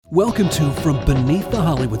Welcome to From Beneath the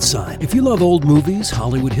Hollywood Sign. If you love old movies,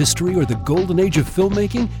 Hollywood history, or the golden age of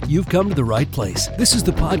filmmaking, you've come to the right place. This is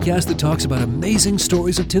the podcast that talks about amazing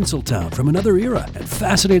stories of Tinseltown from another era and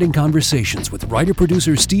fascinating conversations with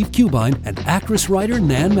writer-producer Steve Cubine and actress-writer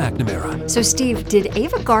Nan McNamara. So, Steve, did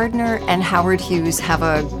Ava Gardner and Howard Hughes have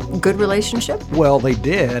a good relationship? Well, they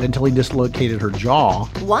did until he dislocated her jaw.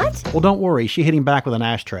 What? Well, don't worry. She hit him back with an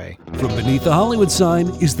ashtray. From Beneath the Hollywood Sign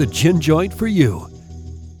is the gin joint for you.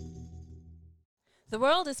 The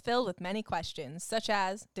world is filled with many questions, such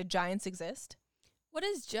as, did giants exist? What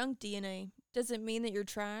is junk DNA? Does it mean that you're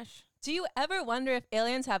trash? Do you ever wonder if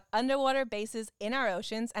aliens have underwater bases in our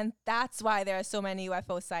oceans, and that's why there are so many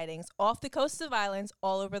UFO sightings off the coasts of islands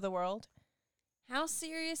all over the world? How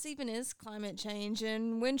serious even is climate change,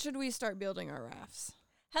 and when should we start building our rafts?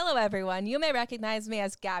 Hello, everyone. You may recognize me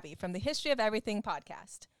as Gabby from the History of Everything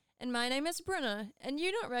podcast. And my name is Bruna, and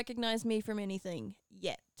you don't recognize me from anything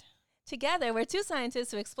yet. Together, we're two scientists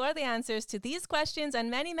who explore the answers to these questions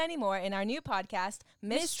and many, many more in our new podcast,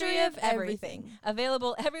 Mystery of Everything,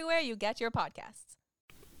 available everywhere you get your podcasts.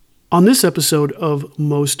 On this episode of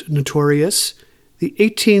Most Notorious, the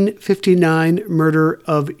 1859 murder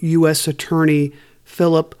of U.S. Attorney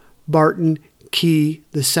Philip Barton Key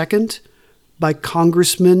II by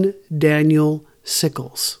Congressman Daniel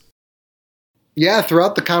Sickles. Yeah,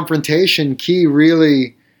 throughout the confrontation, Key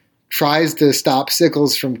really tries to stop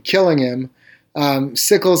Sickles from killing him.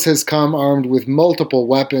 Sickles has come armed with multiple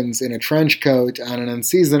weapons in a trench coat on an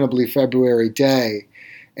unseasonably February day.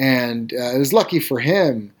 And it was lucky for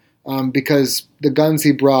him because the guns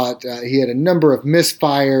he brought, he had a number of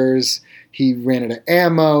misfires. He ran out of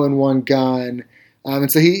ammo in one gun. And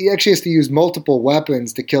so he actually has to use multiple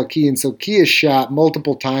weapons to kill Key. And so Key is shot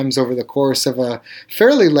multiple times over the course of a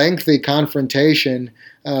fairly lengthy confrontation,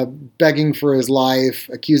 begging for his life,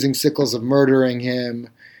 accusing Sickles of murdering him.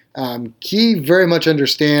 Key very much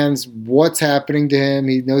understands what's happening to him.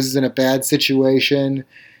 He knows he's in a bad situation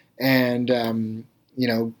and,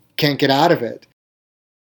 can't get out of it.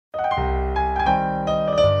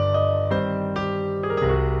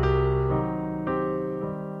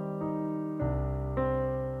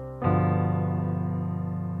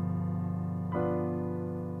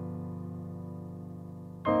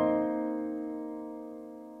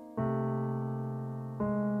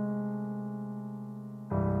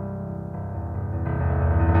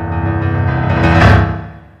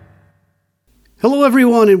 Hello,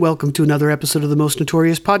 everyone, and welcome to another episode of the Most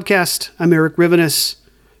Notorious podcast. I'm Eric Rivenis.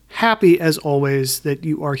 Happy, as always, that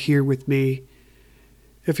you are here with me.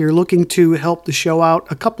 If you're looking to help the show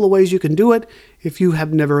out, a couple of ways you can do it. If you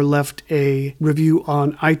have never left a review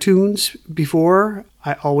on iTunes before,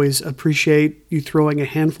 I always appreciate you throwing a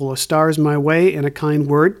handful of stars my way and a kind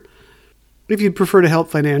word. If you'd prefer to help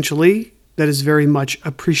financially, that is very much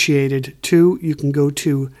appreciated too. You can go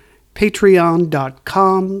to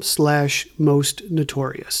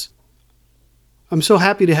patreon.com/mostnotorious. I'm so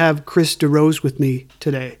happy to have Chris DeRose with me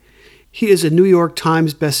today. He is a New York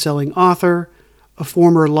Times bestselling author, a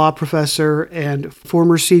former law professor, and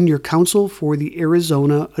former senior counsel for the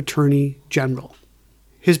Arizona Attorney General.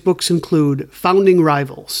 His books include Founding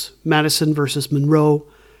Rivals, Madison versus Monroe,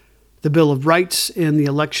 The Bill of Rights and the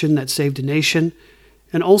Election That Saved a Nation,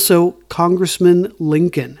 and also Congressman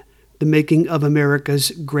Lincoln, The Making of America's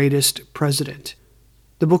Greatest President.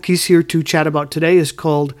 The book he's here to chat about today is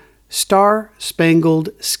called Star-Spangled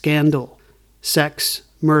Scandal, Sex,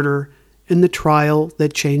 Murder, and the Trial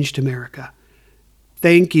That Changed America.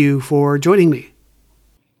 Thank you for joining me.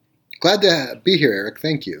 Glad to be here, Eric.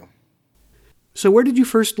 Thank you. So where did you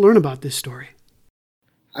first learn about this story?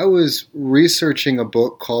 I was researching a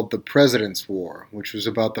book called The President's War, which was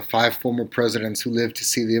about the 5 former presidents who lived to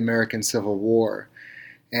see the American Civil War.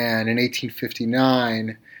 And in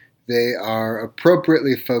 1859, they are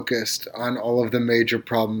appropriately focused on all of the major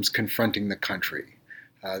problems confronting the country.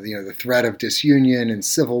 The threat of disunion and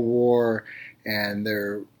civil war, and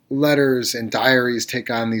their letters and diaries take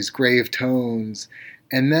on these grave tones.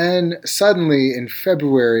 And then suddenly in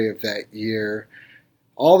February of that year,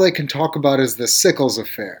 all they can talk about is the Sickles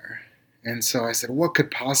affair. And so I said, what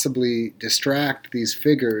could possibly distract these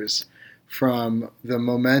figures from the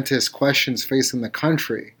momentous questions facing the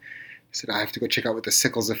country? I said, I have to go check out what the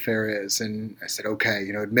Sickles affair is. And I said, okay,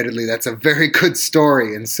 admittedly, that's a very good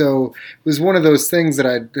story. And so it was one of those things that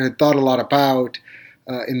I had thought a lot about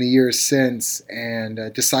in the years since,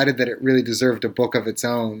 and decided that it really deserved a book of its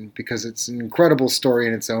own because it's an incredible story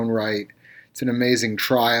in its own right. It's an amazing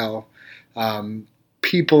trial.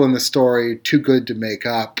 People in the story too good to make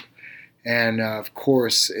up. And of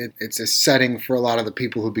course, it's a setting for a lot of the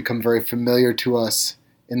people who become very familiar to us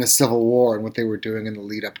in the Civil War and what they were doing in the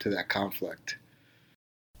lead up to that conflict.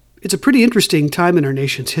 It's a pretty interesting time in our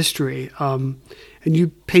nation's history, and you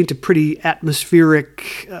paint a pretty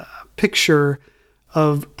atmospheric picture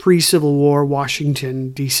of pre-Civil War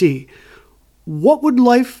Washington, D.C. What would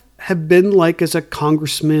life have been like as a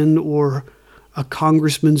congressman or a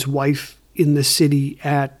congressman's wife in the city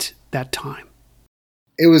at that time?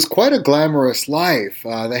 It was quite a glamorous life.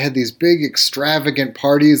 They had these big extravagant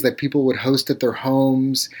parties that people would host at their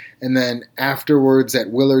homes, and then afterwards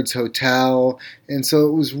at Willard's Hotel. And so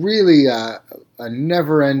it was really a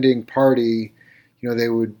never-ending party. You know, they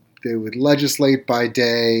would legislate by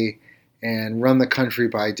day and run the country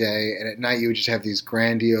by day, and at night you would just have these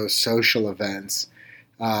grandiose social events.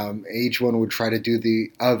 Each one would try to do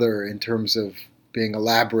the other in terms of being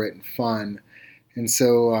elaborate and fun. And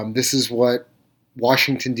so this is what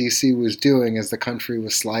Washington, D.C. was doing as the country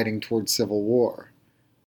was sliding towards civil war.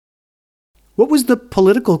 What was the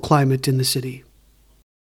political climate in the city?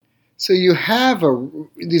 So you have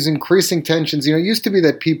these increasing tensions. You know, it used to be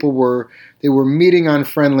that people were meeting on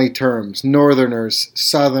friendly terms, Northerners,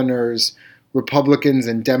 Southerners, Republicans,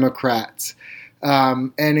 and Democrats.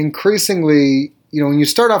 And increasingly, you know, when you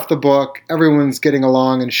start off the book, everyone's getting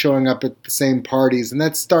along and showing up at the same parties, and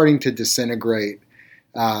that's starting to disintegrate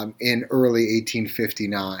in early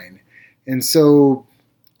 1859. And so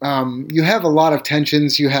you have a lot of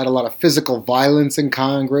tensions. You had a lot of physical violence in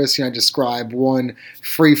Congress. You know, I described one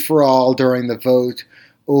free-for-all during the vote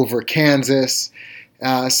over Kansas.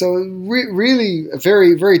 So really a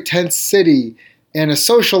very, very tense city and a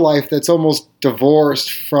social life that's almost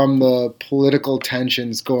divorced from the political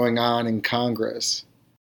tensions going on in Congress.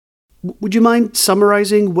 Would you mind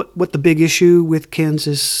summarizing what the big issue with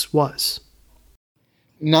Kansas was?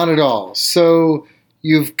 Not at all. So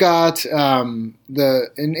you've got in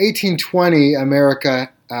 1820,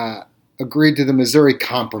 America agreed to the Missouri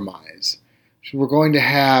Compromise. So we're going to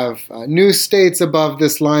have new states above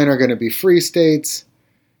this line are going to be free states.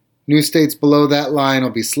 New states below that line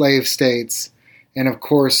will be slave states. And of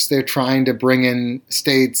course, they're trying to bring in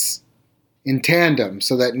states in tandem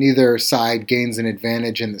so that neither side gains an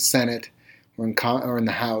advantage in the Senate or in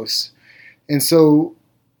the House. And so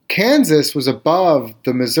Kansas was above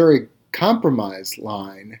the Missouri Compromise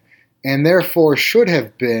line and therefore should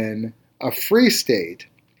have been a free state.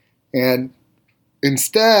 And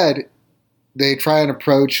instead, they try an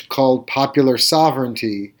approach called popular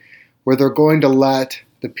sovereignty, where they're going to let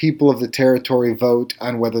the people of the territory vote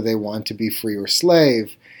on whether they want to be free or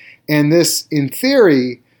slave. And this, in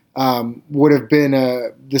theory, would have been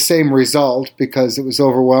the same result because it was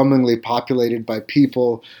overwhelmingly populated by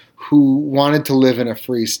people who wanted to live in a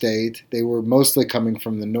free state. They were mostly coming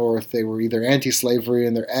from the North. They were either anti-slavery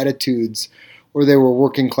in their attitudes, or they were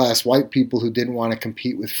working-class white people who didn't want to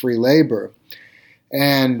compete with free labor.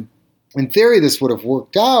 And in theory, this would have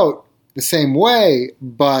worked out the same way,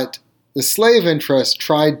 but the slave interest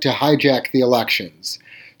tried to hijack the elections.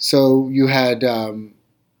 So you had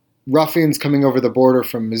ruffians coming over the border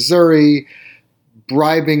from Missouri,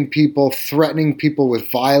 bribing people, threatening people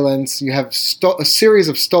with violence. You have a series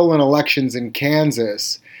of stolen elections in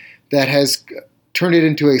Kansas that has turned it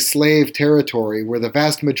into a slave territory where the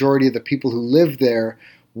vast majority of the people who live there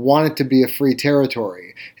want it to be a free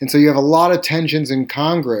territory. And so you have a lot of tensions in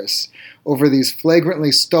Congress over these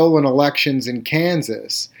flagrantly stolen elections in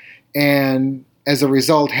Kansas, and as a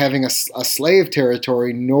result having a slave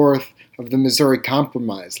territory north of the Missouri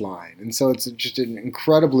Compromise line. And so it's just an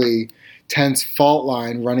incredibly tense fault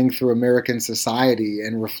line running through American society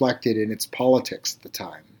and reflected in its politics at the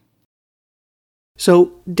time.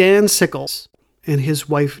 So Dan Sickles and his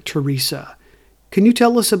wife Teresa, can you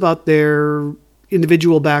tell us about their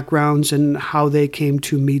individual backgrounds and how they came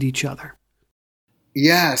to meet each other?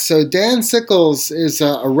 Yeah, so Dan Sickles is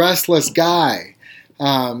a restless guy.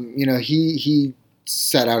 He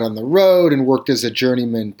set out on the road and worked as a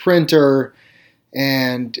journeyman printer,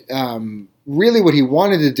 and really what he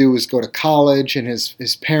wanted to do was go to college, and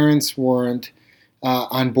his parents weren't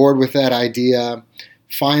on board with that idea.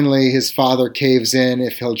 Finally, his father caves in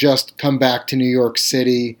if he'll just come back to New York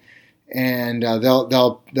City, and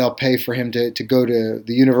they'll pay for him to go to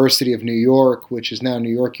the University of New York, which is now New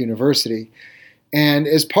York University. And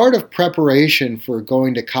as part of preparation for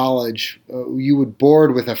going to college, you would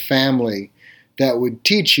board with a family that would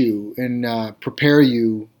teach you and prepare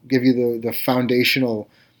you, give you the foundational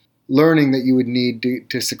learning that you would need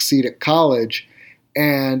to succeed at college.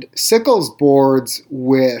 And Sickles boards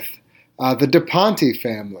with the DePonte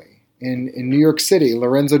family in New York City.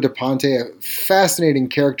 Lorenzo DePonte, a fascinating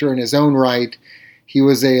character in his own right. He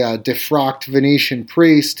was a defrocked Venetian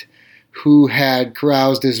priest who had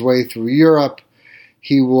caroused his way through Europe.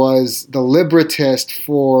 He was the librettist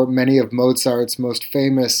for many of Mozart's most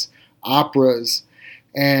famous operas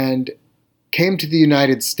and came to the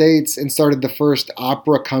United States and started the first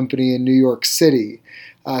opera company in New York City.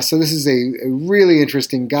 So this is a really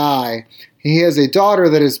interesting guy. He has a daughter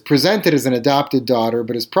that is presented as an adopted daughter,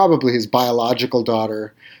 but is probably his biological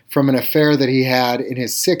daughter from an affair that he had in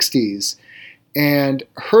his 60s. And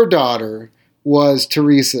her daughter was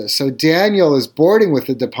Teresa. So Daniel is boarding with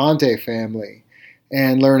the DePonte family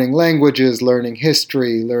and learning languages, learning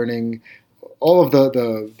history, learning all of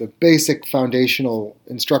the basic foundational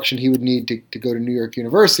instruction he would need to go to New York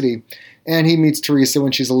University. And he meets Teresa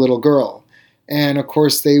when she's a little girl. And of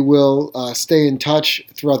course, they will stay in touch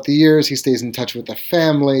throughout the years. He stays in touch with the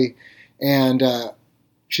family. And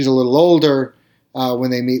she's a little older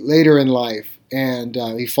when they meet later in life. And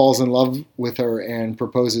he falls in love with her and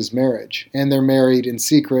proposes marriage. And they're married in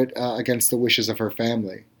secret against the wishes of her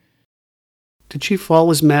family. Did she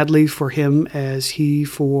fall as madly for him as he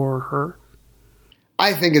for her?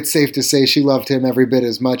 I think it's safe to say she loved him every bit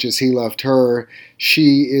as much as he loved her.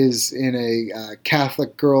 She is in a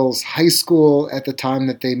Catholic girls' high school at the time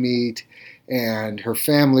that they meet, and her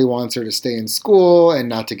family wants her to stay in school and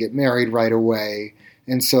not to get married right away.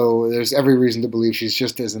 And so there's every reason to believe she's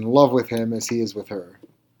just as in love with him as he is with her.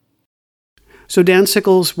 So Dan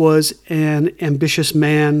Sickles was an ambitious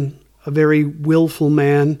man, a very willful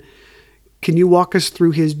man. Can you walk us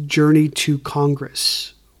through his journey to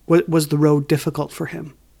Congress? Was the road difficult for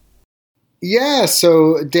him? Yeah,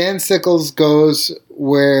 so Dan Sickles goes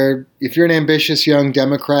where, if you're an ambitious young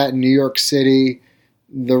Democrat in New York City,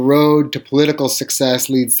 the road to political success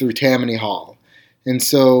leads through Tammany Hall. And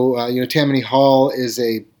so, Tammany Hall is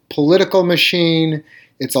a political machine.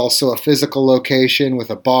 It's also a physical location with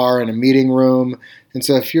a bar and a meeting room. And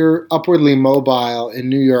so if you're upwardly mobile in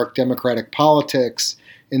New York Democratic politics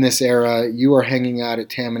in this era, you are hanging out at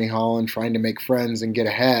Tammany Hall and trying to make friends and get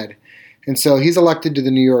ahead. And so he's elected to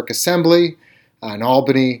the New York Assembly in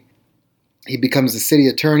Albany. He becomes the city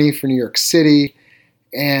attorney for New York City.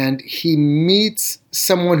 And he meets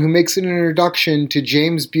someone who makes an introduction to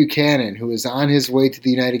James Buchanan, who is on his way to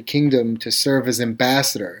the United Kingdom to serve as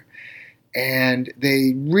ambassador. And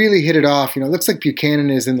they really hit it off. It looks like Buchanan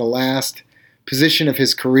is in the last position of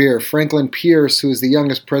his career. Franklin Pierce, who is the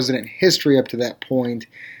youngest president in history up to that point,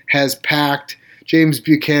 has packed James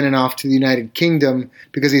Buchanan off to the United Kingdom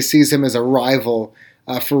because he sees him as a rival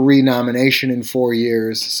for renomination in 4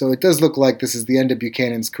 years. So it does look like this is the end of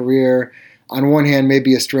Buchanan's career. On one hand,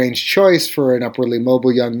 maybe a strange choice for an upwardly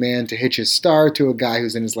mobile young man to hitch his star to a guy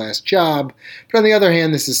who's in his last job. But on the other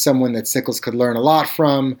hand, this is someone that Sickles could learn a lot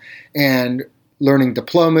from, and learning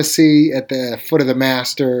diplomacy at the foot of the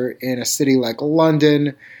master in a city like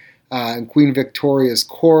London and Queen Victoria's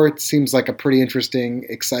court seems like a pretty interesting,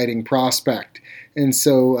 exciting prospect. And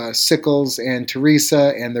so Sickles and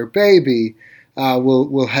Teresa and their baby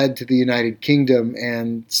will head to the United Kingdom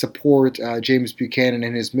and support James Buchanan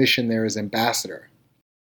in his mission there as ambassador.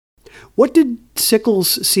 What did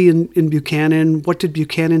Sickles see in Buchanan? What did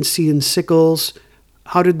Buchanan see in Sickles?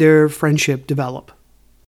 How did their friendship develop?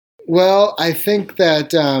 Well, I think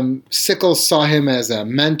that Sickles saw him as a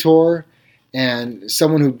mentor and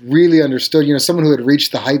someone who really understood, someone who had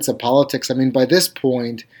reached the heights of politics. I mean, by this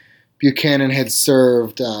point, Buchanan had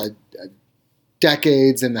served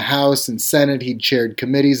decades in the House and Senate. He'd chaired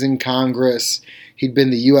committees in Congress. He'd been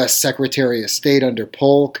the U.S. Secretary of State under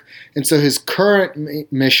Polk. And so his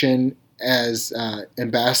current mission as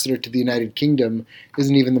ambassador to the United Kingdom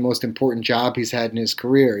isn't even the most important job he's had in his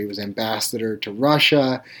career. He was ambassador to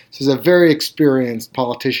Russia. So he's a very experienced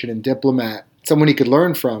politician and diplomat, someone he could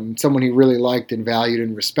learn from, someone he really liked and valued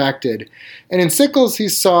and respected. And in Sickles,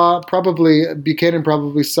 Buchanan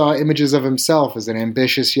probably saw images of himself as an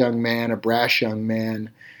ambitious young man, a brash young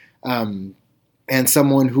man, and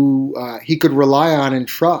someone who he could rely on and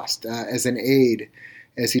trust as an aide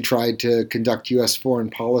as he tried to conduct U.S. foreign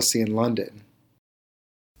policy in London.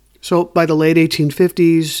 So by the late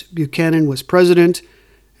 1850s, Buchanan was president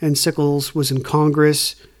and Sickles was in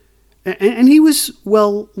Congress. And he was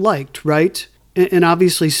well liked, right? And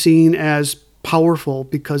obviously seen as powerful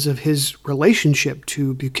because of his relationship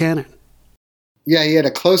to Buchanan. Yeah, he had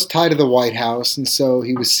a close tie to the White House, and so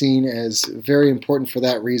he was seen as very important for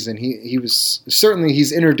that reason.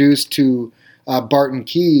 He's introduced to Barton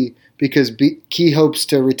Key because Key hopes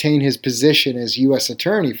to retain his position as U.S.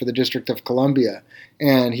 Attorney for the District of Columbia.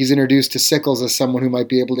 And he's introduced to Sickles as someone who might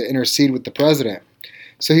be able to intercede with the president.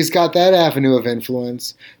 So he's got that avenue of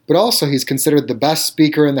influence, but also he's considered the best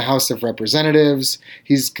speaker in the House of Representatives.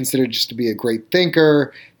 He's considered just to be a great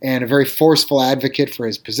thinker and a very forceful advocate for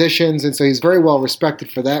his positions. And so he's very well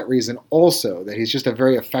respected for that reason also, that he's just a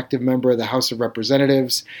very effective member of the House of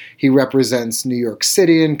Representatives. He represents New York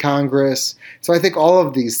City in Congress. So I think all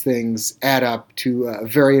of these things add up to a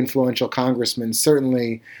very influential congressman.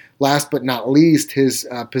 Certainly, last but not least, his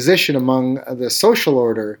position among the social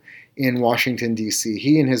order in Washington, D.C.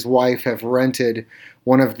 He and his wife have rented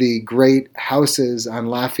one of the great houses on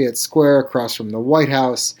Lafayette Square across from the White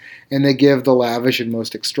House, and they give the lavish and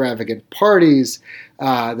most extravagant parties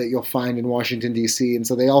that you'll find in Washington, D.C. And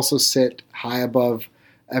so they also sit high above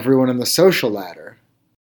everyone on the social ladder.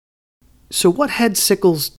 So what had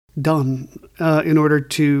Sickles done in order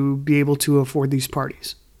to be able to afford these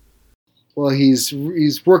parties? Well,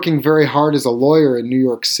 he's working very hard as a lawyer in New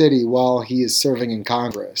York City while he is serving in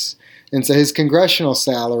Congress. And so his congressional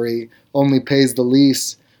salary only pays the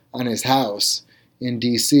lease on his house in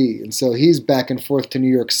D.C. And so he's back and forth to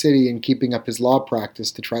New York City and keeping up his law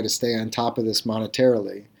practice to try to stay on top of this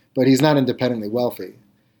monetarily. But he's not independently wealthy.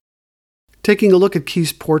 Taking a look at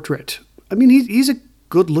Key's portrait, I mean, he's a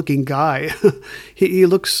good-looking guy. He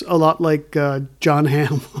looks a lot like John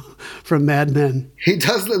Hamm from Mad Men. He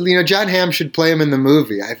does. John Hamm should play him in the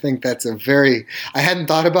movie. I think that's I hadn't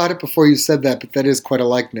thought about it before you said that, but that is quite a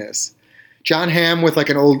likeness. John Hamm with like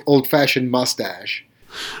an old-fashioned mustache.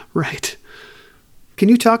 Right. Can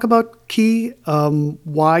you talk about Key,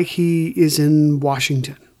 why he is in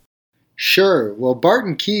Washington? Sure. Well,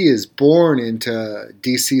 Barton Key is born into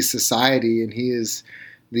D.C. society, and he is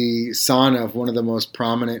the son of one of the most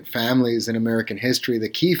prominent families in American history. The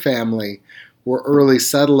Key family were early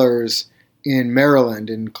settlers in Maryland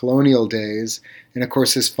in colonial days. And of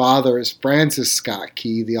course, his father is Francis Scott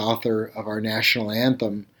Key, the author of our national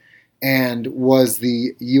anthem, and was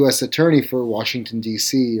the U.S. attorney for Washington,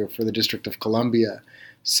 D.C., or for the District of Columbia.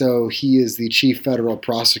 So he is the chief federal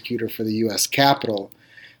prosecutor for the U.S. Capitol.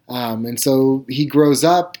 And so he grows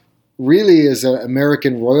up really as an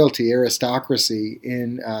American royalty aristocracy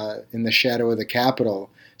in the shadow of the Capitol.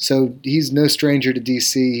 So he's no stranger to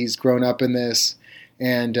D.C. He's grown up in this,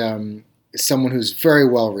 and someone who's very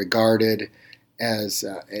well regarded as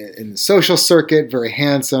in the social circuit, very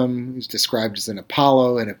handsome, who's described as an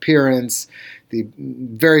Apollo in appearance, the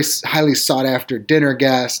very highly sought-after dinner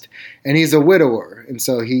guest, and he's a widower, and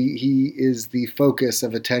so he is the focus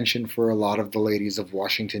of attention for a lot of the ladies of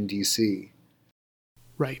Washington, D.C.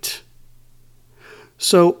 Right.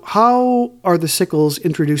 So how are the Sickles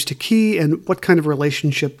introduced to Key, and what kind of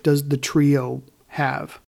relationship does the trio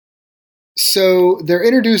have? So they're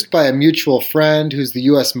introduced by a mutual friend who's the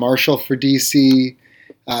U.S. Marshal for D.C.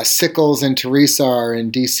 Sickles and Teresa are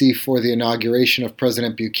in D.C. for the inauguration of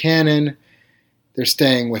President Buchanan. They're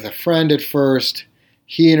staying with a friend at first.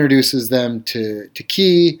 He introduces them to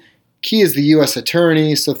Key. Key is the U.S.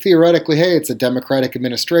 attorney, so theoretically, hey, it's a Democratic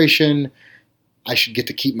administration. I should get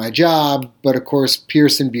to keep my job. But of course,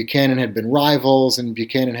 Pierce and Buchanan had been rivals, and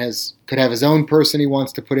Buchanan could have his own person he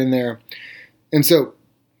wants to put in there. And so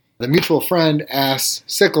the mutual friend asks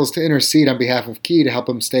Sickles to intercede on behalf of Key to help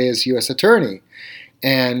him stay as U.S. attorney.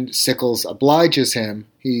 And Sickles obliges him.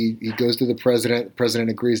 He goes to the president. The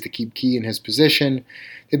president agrees to keep Key in his position.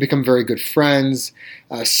 They become very good friends.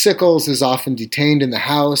 Sickles is often detained in the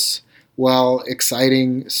House while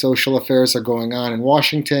exciting social affairs are going on in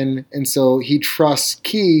Washington. And so he trusts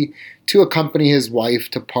Key to accompany his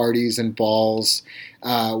wife to parties and balls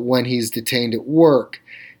when he's detained at work.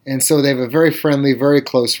 And so they have a very friendly, very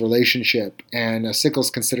close relationship, and Sickles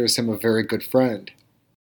considers him a very good friend.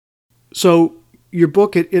 So your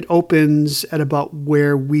book, it opens at about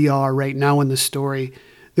where we are right now in the story.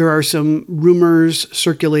 There are some rumors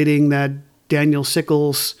circulating that Daniel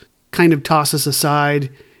Sickles kind of tosses aside.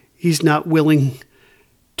 He's not willing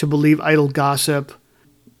to believe idle gossip.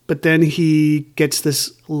 But then he gets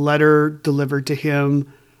this letter delivered to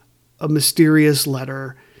him, a mysterious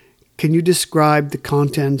letter. Can you describe the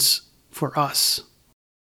contents for us?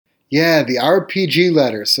 Yeah, the RPG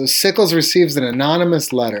letter. So Sickles receives an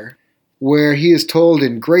anonymous letter where he is told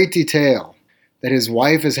in great detail that his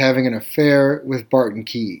wife is having an affair with Barton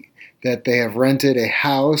Key, that they have rented a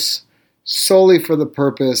house solely for the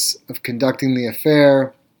purpose of conducting the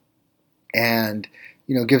affair, and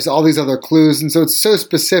gives all these other clues. And so it's so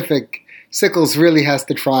specific, Sickles really has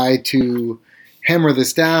to try to hammer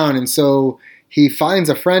this down. And so he finds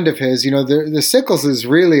a friend of his. The Sickleses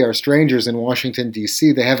really are strangers in Washington,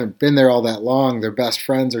 D.C. They haven't been there all that long. Their best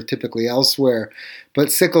friends are typically elsewhere.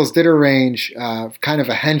 But Sickles did arrange kind of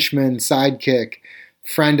a henchman sidekick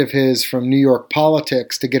friend of his from New York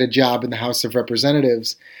politics to get a job in the House of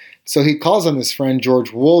Representatives. So he calls on this friend,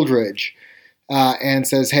 George Wooldridge, and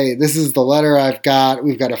says, hey, this is the letter I've got.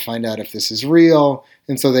 We've got to find out if this is real.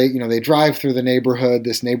 And so they drive through the neighborhood,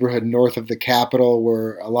 this neighborhood north of the Capitol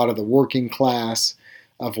where a lot of the working class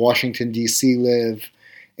of Washington, D.C. live.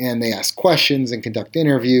 And they ask questions and conduct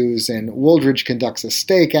interviews. And Wooldridge conducts a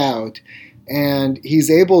stakeout. And he's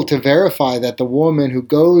able to verify that the woman who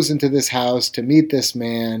goes into this house to meet this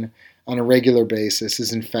man on a regular basis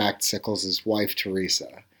is in fact Sickles' wife,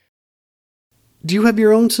 Teresa. Do you have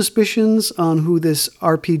your own suspicions on who this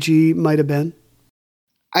RPG might have been?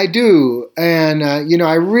 I do. And,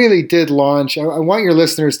 I really did launch, I want your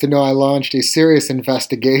listeners to know I launched a serious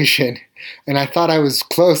investigation. And I thought I was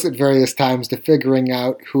close at various times to figuring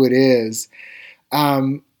out who it is.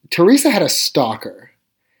 Teresa had a stalker.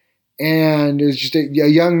 And it was just a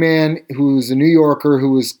young man who was a New Yorker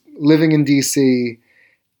who was living in D.C.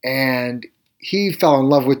 And he fell in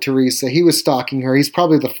love with Teresa. He was stalking her. He's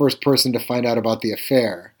probably the first person to find out about the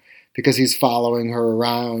affair because he's following her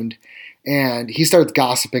around. And he starts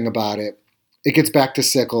gossiping about it. It gets back to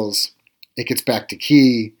Sickles. It gets back to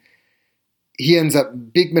Key.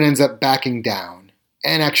 Beekman ends up backing down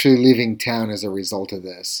and actually leaving town as a result of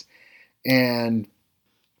this. And,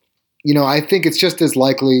 I think it's just as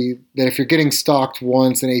likely that if you're getting stalked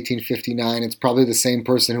once in 1859, it's probably the same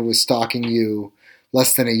person who was stalking you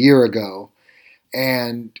less than a year ago.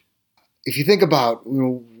 And if you think about,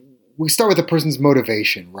 we start with a person's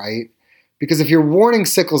motivation, right? Because if you're warning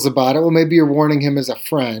Sickles about it, well, maybe you're warning him as a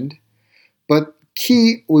friend. But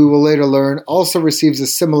Key, we will later learn, also receives a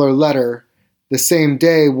similar letter the same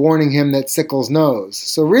day warning him that Sickles knows.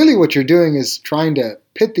 So really what you're doing is trying to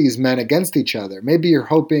pit these men against each other. Maybe you're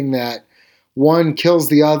hoping that one kills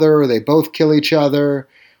the other, or they both kill each other,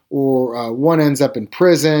 or one ends up in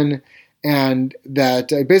prison, and that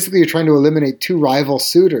basically you're trying to eliminate two rival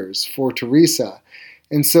suitors for Teresa.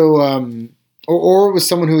 And so, or it was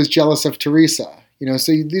someone who was jealous of Teresa.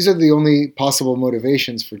 So these are the only possible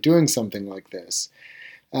motivations for doing something like this.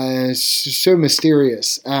 It's so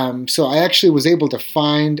mysterious. So I actually was able to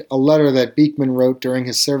find a letter that Beekman wrote during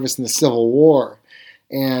his service in the Civil War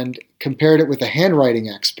and compared it with a handwriting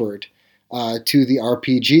expert to the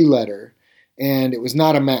RPG letter, and it was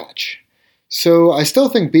not a match. So I still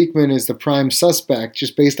think Beekman is the prime suspect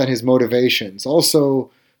just based on his motivations.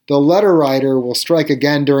 Also, the letter writer will strike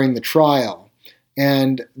again during the trial,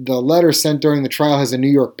 and the letter sent during the trial has a New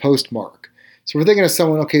York postmark. So we're thinking of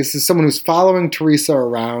someone, okay, this is someone who's following Teresa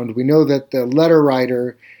around. We know that the letter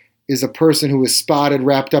writer is a person who was spotted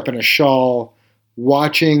wrapped up in a shawl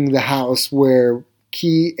watching the house where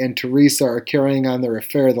Key and Teresa are carrying on their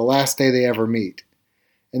affair the last day they ever meet.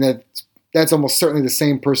 And that's almost certainly the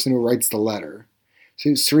same person who writes the letter.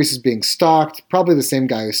 So Teresa's being stalked, probably the same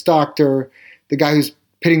guy who stalked her. The guy who's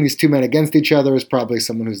pitting these two men against each other is probably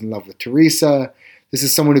someone who's in love with Teresa. This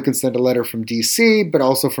is someone who can send a letter from D.C., but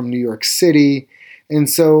also from New York City. And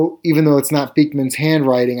so even though it's not Beekman's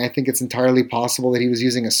handwriting, I think it's entirely possible that he was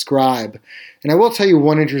using a scribe. And I will tell you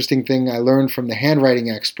one interesting thing I learned from the handwriting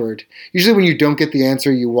expert. Usually when you don't get the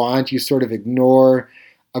answer you want, you sort of ignore,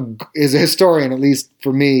 as a historian, at least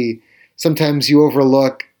for me, sometimes you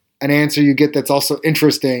overlook an answer you get that's also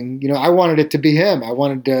interesting. I wanted it to be him. I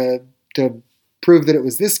wanted to prove that it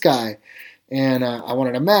was this guy, and I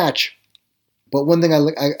wanted a match. But one thing I was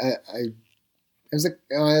like,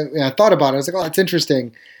 I thought about it. I was like, oh, that's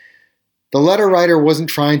interesting. The letter writer wasn't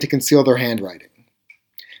trying to conceal their handwriting.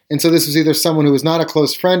 And so this was either someone who was not a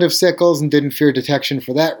close friend of Sickles and didn't fear detection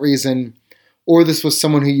for that reason, or this was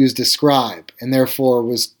someone who used a scribe and therefore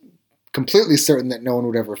was completely certain that no one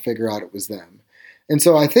would ever figure out it was them. And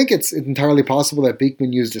so I think it's entirely possible that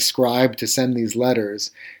Beekman used a scribe to send these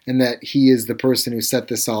letters and that he is the person who set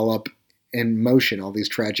this all up in motion, all these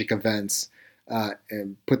tragic events,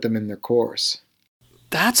 and put them in their course.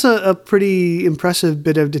 That's a pretty impressive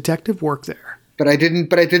bit of detective work there. But I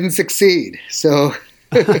didn't succeed. So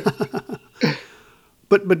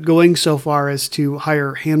But going so far as to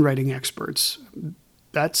hire handwriting experts,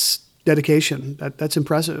 that's dedication. That's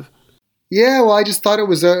impressive. Yeah, well, I just thought it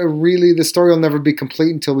was the story will never be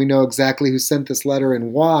complete until we know exactly who sent this letter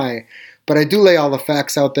and why. But I do lay all the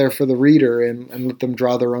facts out there for the reader and let them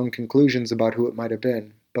draw their own conclusions about who it might have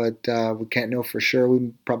been. But we can't know for sure.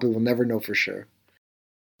 We probably will never know for sure.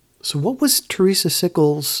 So what was Teresa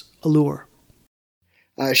Sickles' allure?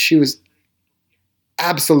 She was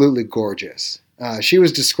absolutely gorgeous. She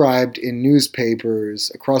was described in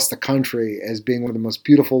newspapers across the country as being one of the most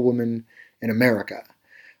beautiful women in America.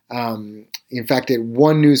 In fact,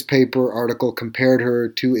 one newspaper article compared her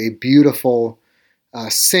to a beautiful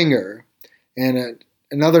singer. And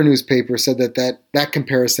another newspaper said that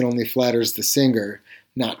comparison only flatters the singer,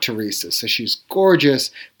 not Teresa. So she's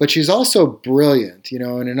gorgeous, but she's also brilliant.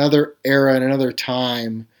 In another era, in another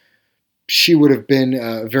time, she would have been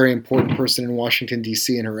a very important person in Washington,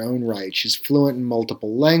 D.C. in her own right. She's fluent in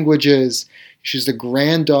multiple languages. She's the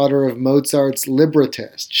granddaughter of Mozart's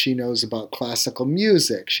librettist. She knows about classical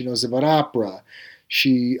music. She knows about opera.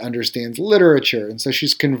 She understands literature. And so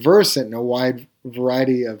she's conversant in a wide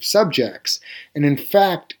variety of subjects. And in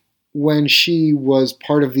fact, when she was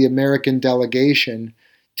part of the American delegation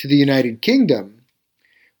to the United Kingdom,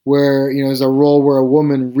 where, is a role where a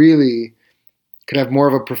woman really could have more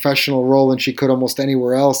of a professional role than she could almost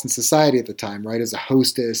anywhere else in society at the time, right? As a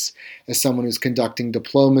hostess, as someone who's conducting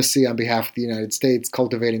diplomacy on behalf of the United States,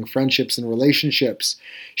 cultivating friendships and relationships.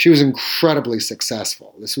 She was incredibly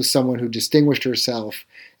successful. This was someone who distinguished herself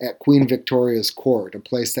at Queen Victoria's court, a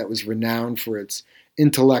place that was renowned for its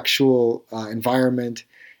intellectual environment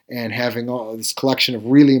and having all this collection of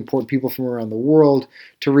really important people from around the world.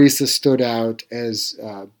 Teresa stood out as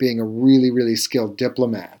being a really, really skilled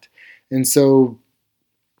diplomat. And so,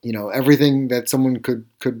 everything that someone could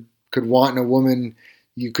want in a woman,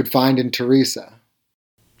 you could find in Teresa.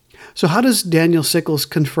 So how does Daniel Sickles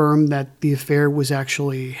confirm that the affair was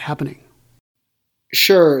actually happening?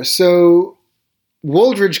 Sure. So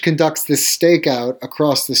Wooldridge conducts this stakeout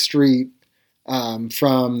across the street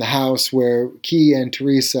from the house where Key and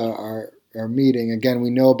Teresa are meeting. Again, we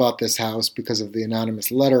know about this house because of the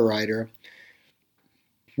anonymous letter writer.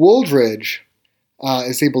 Wooldridge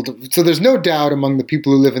is able to, so there's no doubt among the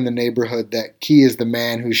people who live in the neighborhood that Key is the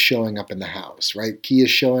man who's showing up in the house, right? Key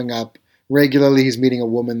is showing up regularly. He's meeting a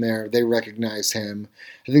woman there. They recognize him.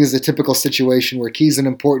 I think it's a typical situation where Key's an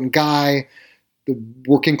important guy. The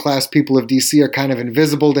working class people of DC are kind of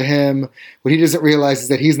invisible to him. What he doesn't realize is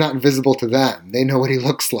that he's not invisible to them. They know what he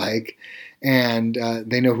looks like, and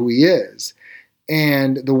they know who he is.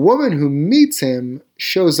 And the woman who meets him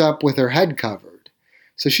shows up with her head covered.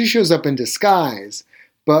 So she shows up in disguise,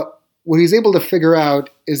 but what he's able to figure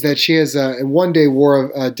out is that she has one day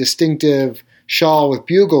wore a distinctive shawl with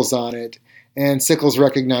bugles on it, and Sickles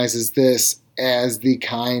recognizes this as the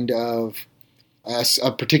kind of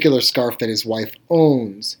a particular scarf that his wife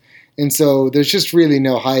owns. And so there's just really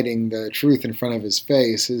no hiding the truth in front of his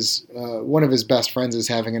face. One of his best friends is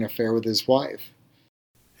having an affair with his wife.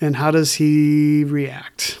 And how does he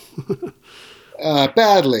react?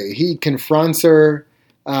 Badly. He confronts her.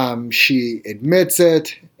 She admits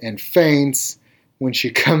it and faints. When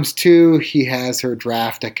she comes to, he has her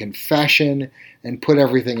draft a confession and put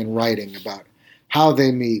everything in writing about how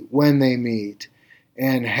they meet, when they meet,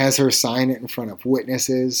 and has her sign it in front of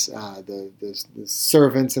witnesses, the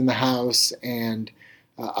servants in the house, and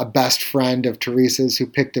a best friend of Teresa's who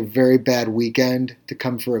picked a very bad weekend to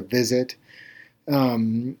come for a visit.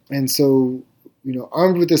 And so,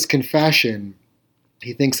 armed with this confession,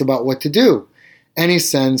 he thinks about what to do. And he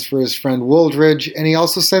sends for his friend Wooldridge, and he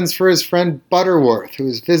also sends for his friend Butterworth, who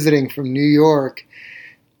is visiting from New York.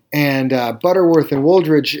 And Butterworth and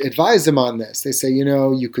Wooldridge advise him on this. They say,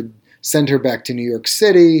 you could send her back to New York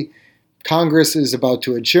City. Congress is about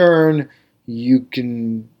to adjourn. You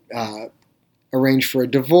can arrange for a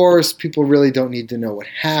divorce. People really don't need to know what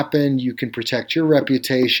happened. You can protect your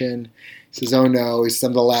reputation. He says, oh no, he's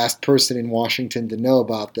I'm the last person in Washington to know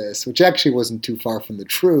about this, which actually wasn't too far from the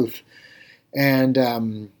truth. And,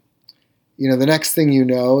 the next thing you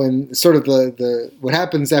know, and sort of the what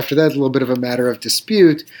happens after that is a little bit of a matter of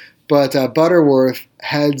dispute, but Butterworth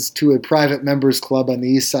heads to a private members club on the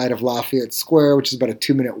east side of Lafayette Square, which is about a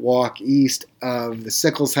 2-minute walk east of the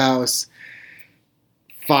Sickles house,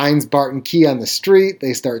 finds Barton Key on the street.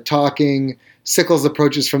 They start talking. Sickles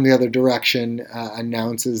approaches from the other direction,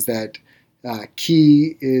 announces that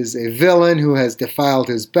Key is a villain who has defiled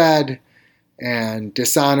his bed and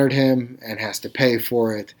dishonored him and has to pay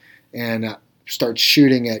for it, and starts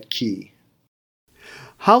shooting at Key.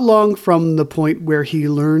 How long from the point where he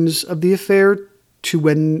learns of the affair to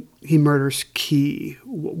when he murders Key?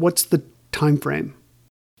 What's the time frame?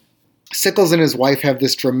 Sickles and his wife have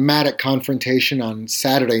this dramatic confrontation on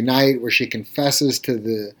Saturday night where she confesses to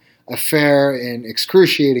the affair in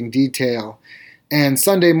excruciating detail. And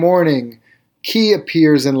Sunday morning, Key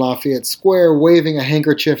appears in Lafayette Square waving a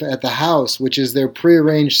handkerchief at the house, which is their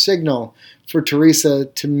prearranged signal for Teresa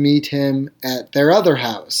to meet him at their other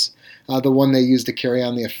house, the one they used to carry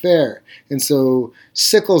on the affair. And so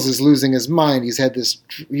Sickles is losing his mind.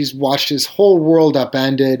 He's watched his whole world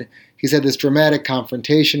upended. He's had this dramatic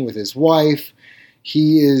confrontation with his wife.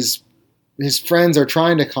 His friends are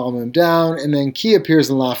trying to calm him down, and then Key appears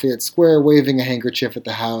in Lafayette Square waving a handkerchief at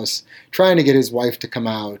the house, trying to get his wife to come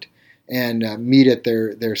out. and meet at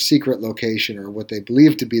their secret location, or what they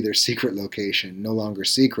believe to be their secret location, no longer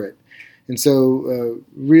secret. And so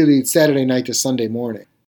really Saturday night to Sunday morning.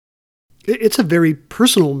 It's a very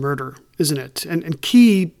personal murder, isn't it? And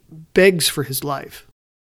Key begs for his life.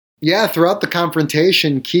 Yeah, throughout the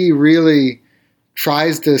confrontation, Key really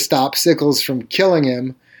tries to stop Sickles from killing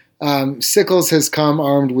him. Sickles has come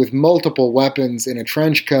armed with multiple weapons in a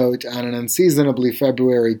trench coat on an unseasonably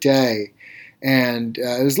February day. And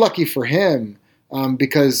it was lucky for him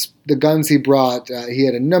because the guns he brought, he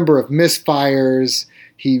had a number of misfires.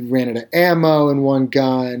 He ran out of ammo in one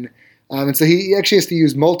gun. And so he actually has to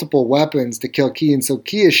use multiple weapons to kill Key. And so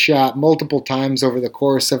Key is shot multiple times over the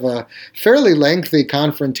course of a fairly lengthy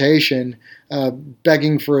confrontation,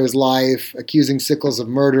 begging for his life, accusing Sickles of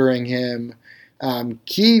murdering him.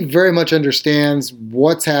 Key very much understands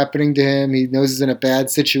what's happening to him. He knows he's in a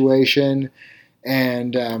bad situation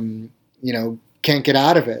and, can't get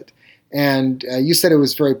out of it. And you said it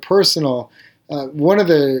was very personal. One of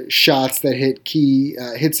the shots that hit Key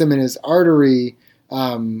hits him in his artery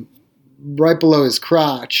right below his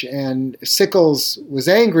crotch. And Sickles was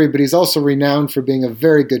angry, but he's also renowned for being a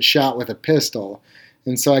very good shot with a pistol.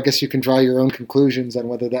 And so I guess you can draw your own conclusions on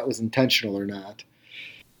whether that was intentional or not.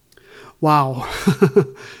 Wow.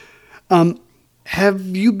 Have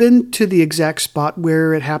you been to the exact spot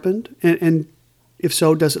where it happened? And if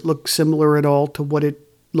so, does it look similar at all to what it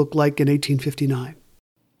looked like in 1859?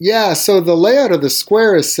 Yeah, so the layout of the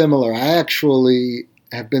square is similar. I actually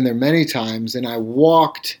have been there many times, and I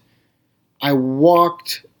walked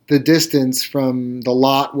the distance from the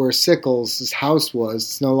lot where Sickles' house was.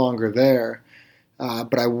 It's no longer there.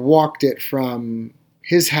 But I walked it from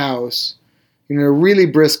his house. In a really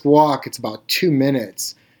brisk walk, it's about 2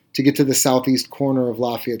 minutes to get to the southeast corner of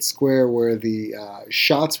Lafayette Square where the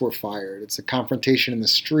shots were fired. It's a confrontation in the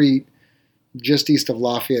street just east of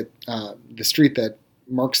Lafayette, the street that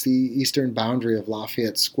marks the eastern boundary of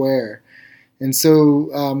Lafayette Square. And so,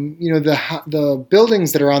 the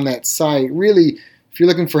buildings that are on that site, really, if you're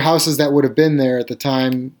looking for houses that would have been there at the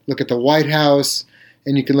time, look at the White House,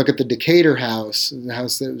 and you can look at the Decatur house, the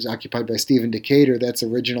house that was occupied by Stephen Decatur. That's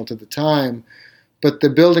original to the time. But the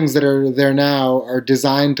buildings that are there now are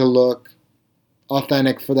designed to look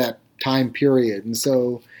authentic for that time period. And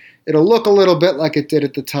so it'll look a little bit like it did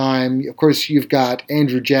at the time. Of course, you've got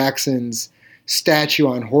Andrew Jackson's statue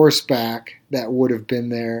on horseback that would have been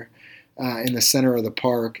there in the center of the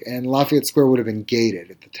park. And Lafayette Square would have been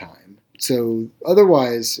gated at the time. So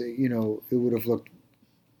otherwise, it would have looked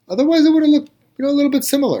a little bit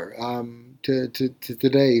similar to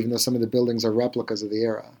today, even though some of the buildings are replicas of the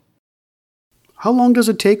era. How long does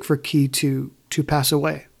it take for Key to pass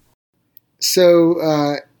away?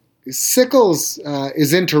 So Sickles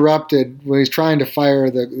is interrupted when he's trying to fire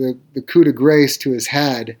the coup de grace to his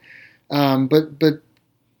head, but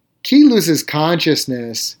Key loses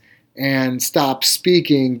consciousness and stops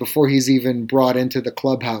speaking before he's even brought into the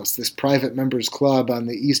clubhouse, this private members club on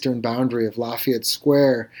the eastern boundary of Lafayette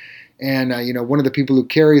Square. And, one of the people who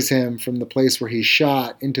carries him from the place where he's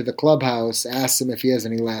shot into the clubhouse asks him if he has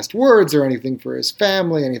any last words or anything for his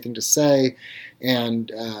family, anything to say.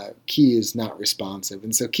 And Key is not responsive.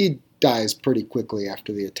 And so Key dies pretty quickly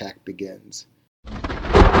after the attack begins.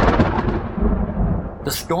 The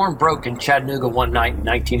storm broke in Chattanooga one night in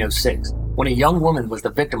 1906 when a young woman was the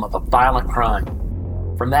victim of a violent crime.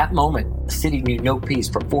 From that moment, the city knew no peace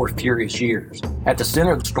for 4 furious years. At the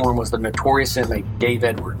center of the storm was the notorious inmate Dave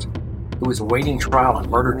Edwards, who was awaiting trial on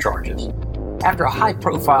murder charges. After a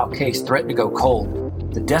high-profile case threatened to go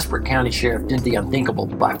cold, the desperate county sheriff did the unthinkable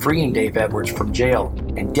by freeing Dave Edwards from jail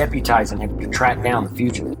and deputizing him to track down the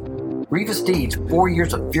fugitive. Grievous Deeds, 4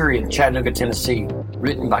 Years of Fury in Chattanooga, Tennessee,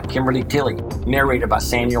 written by Kimberly Tilley, narrated by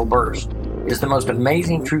Samuel Burse, is the most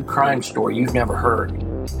amazing true crime story you've never heard.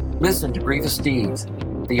 Listen to Grievous Deeds,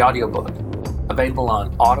 the audiobook, available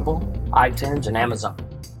on Audible, iTunes, and Amazon.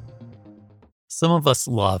 Some of us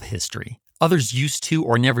love history. Others used to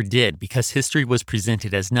or never did because history was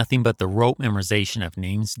presented as nothing but the rote memorization of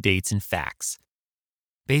names, dates, and facts.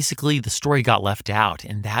 Basically, the story got left out,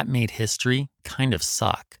 and that made history kind of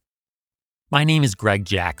suck. My name is Greg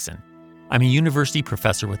Jackson. I'm a university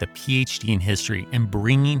professor with a PhD in history, and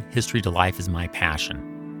bringing history to life is my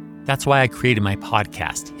passion. That's why I created my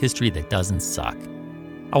podcast, History That Doesn't Suck.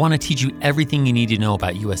 I want to teach you everything you need to know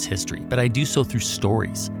about U.S. history, but I do so through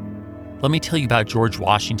stories. Let me tell you about George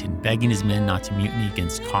Washington begging his men not to mutiny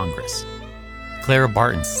against Congress, Clara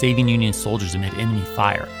Barton saving Union soldiers amid enemy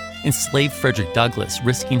fire, enslaved Frederick Douglass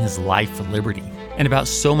risking his life for liberty, and about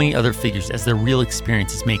so many other figures as their real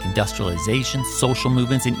experiences make industrialization, social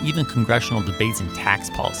movements, and even congressional debates and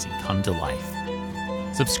tax policy come to life.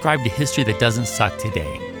 Subscribe to History That Doesn't Suck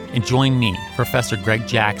today and join me, Professor Greg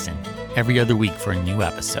Jackson, every other week for a new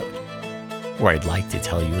episode, where I'd like to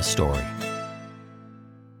tell you a story.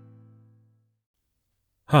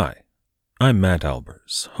 Hi, I'm Matt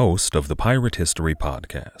Albers, host of the Pirate History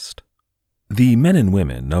Podcast. The men and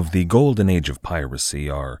women of the golden age of piracy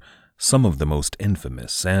are some of the most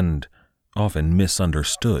infamous and often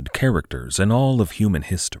misunderstood characters in all of human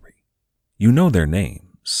history. You know their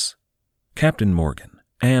names: Captain Morgan,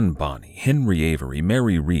 Anne Bonny, Henry Avery,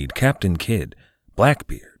 Mary Read, Captain Kidd,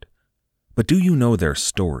 Blackbeard. But do you know their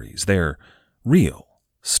stories, their real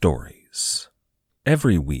stories?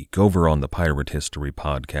 Every week over on the Pirate History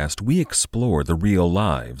Podcast, we explore the real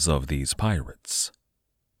lives of these pirates.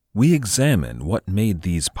 We examine what made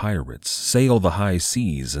these pirates sail the high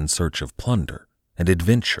seas in search of plunder and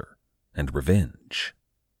adventure and revenge.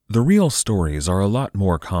 The real stories are a lot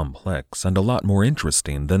more complex and a lot more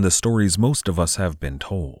interesting than the stories most of us have been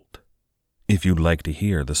told. If you'd like to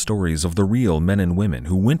hear the stories of the real men and women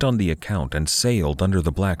who went on the account and sailed under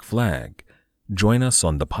the black flag, join us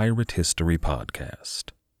on the Pirate History Podcast.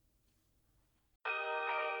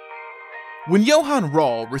 When Johann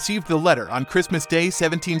Rall received the letter on Christmas Day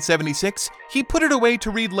 1776, he put it away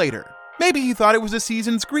to read later. Maybe he thought it was a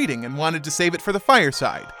season's greeting and wanted to save it for the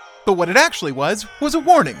fireside. But what it actually was a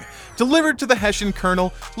warning, delivered to the Hessian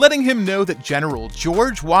colonel, letting him know that General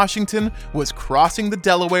George Washington was crossing the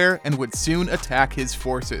Delaware and would soon attack his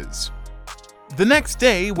forces. The next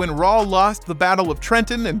day, when Rall lost the Battle of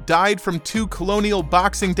Trenton and died from 2 colonial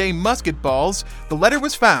Boxing Day musket balls, the letter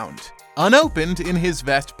was found, unopened, in his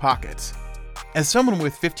vest pocket. As someone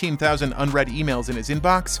with 15,000 unread emails in his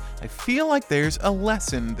inbox, I feel like there's a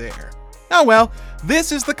lesson there. Oh well,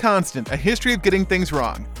 this is The Constant, a history of getting things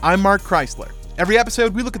wrong. I'm Mark Chrysler. Every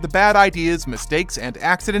episode, we look at the bad ideas, mistakes, and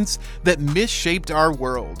accidents that misshaped our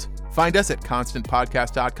world. Find us at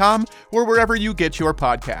constantpodcast.com or wherever you get your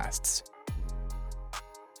podcasts.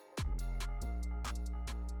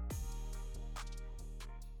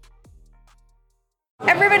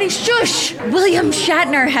 Everybody shush! William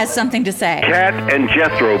Shatner has something to say. Cat and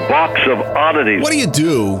Jethro, box of oddities. What do you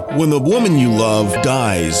do when the woman you love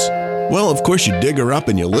dies? Well, of course you dig her up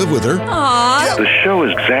and you live with her. Aww. The show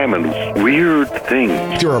examines weird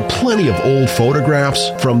things. There are plenty of old photographs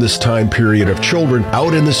from this time period of children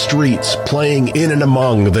out in the streets playing in and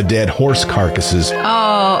among the dead horse carcasses.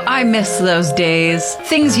 Oh, I miss those days.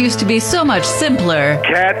 Things used to be so much simpler.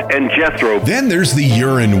 Cat and Jethro. Then there's the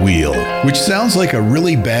urine wheel, which sounds like a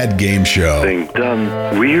really bad game show. They've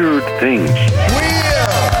done weird things.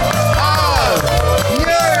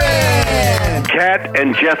 Cat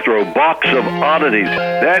and Jethro, box of oddities.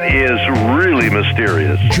 That is really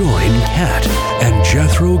mysterious. Join Cat and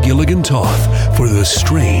Jethro Gilligan Toth for the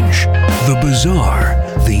strange, the bizarre,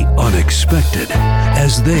 the unexpected,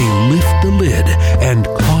 as they lift the lid and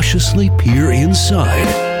cautiously peer inside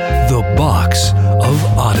the Box of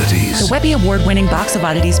Oddities. The Webby Award-winning Box of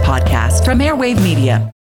Oddities podcast from Airwave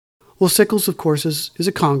Media. Well, Sickles, of course, is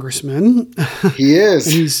a congressman. He is.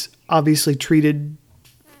 And he's obviously treated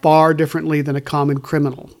far differently than a common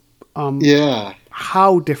criminal. Yeah.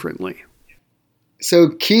 How differently? So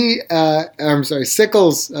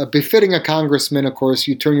Sickles, befitting a congressman, of course,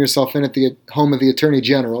 you turn yourself in at the home of the Attorney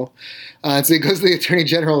General. So he goes to the Attorney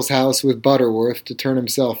General's house with Butterworth to turn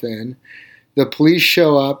himself in. The police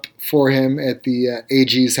show up for him at the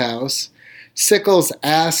AG's house. Sickles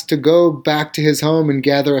asks to go back to his home and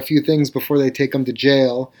gather a few things before they take him to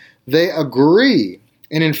jail. They agree.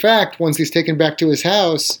 And in fact, once he's taken back to his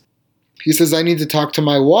house, he says, I need to talk to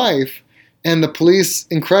my wife. And the police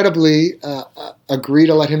incredibly agree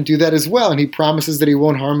to let him do that as well. And he promises that he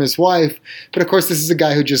won't harm his wife. But of course, this is a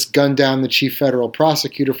guy who just gunned down the chief federal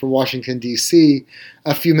prosecutor for Washington, D.C.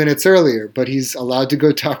 a few minutes earlier. But he's allowed to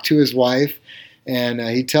go talk to his wife. And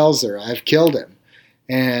he tells her, I've killed him.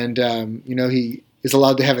 And, he is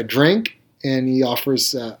allowed to have a drink. And he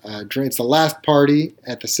offers a drink. It's the last party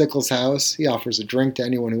at the Sickles house. He offers a drink to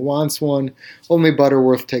anyone who wants one. Only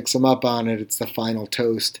Butterworth takes him up on it. It's the final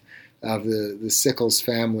toast of the Sickles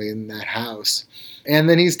family in that house. And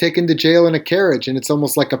then he's taken to jail in a carriage, and it's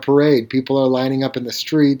almost like a parade. People are lining up in the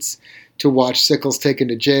streets to watch Sickles taken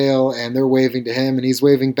to jail, and they're waving to him, and he's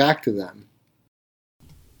waving back to them.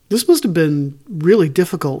 This must have been really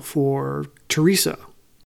difficult for Teresa.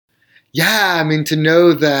 Yeah, I mean, to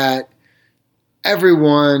know that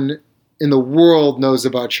everyone in the world knows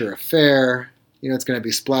about your affair. It's going to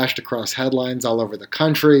be splashed across headlines all over the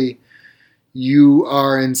country. You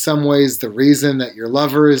are in some ways the reason that your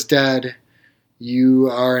lover is dead. You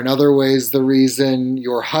are in other ways the reason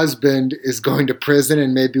your husband is going to prison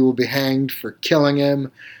and maybe will be hanged for killing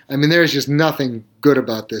him. I mean, there's just nothing good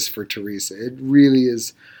about this for Teresa. It really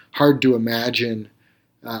is hard to imagine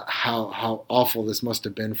how awful this must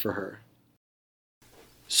have been for her.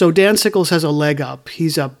 So Dan Sickles has a leg up.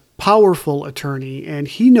 He's a powerful attorney, and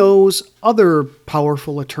he knows other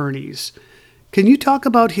powerful attorneys. Can you talk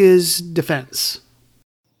about his defense?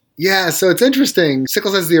 Yeah, so it's interesting.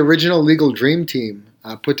 Sickles has the original legal dream team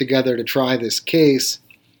put together to try this case,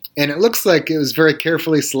 and it looks like it was very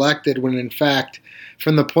carefully selected when, in fact,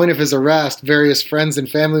 from the point of his arrest, various friends and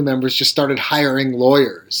family members just started hiring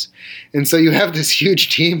lawyers. And so you have this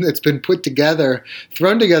huge team that's been put together,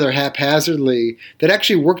 thrown together haphazardly, that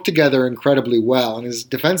actually worked together incredibly well. And his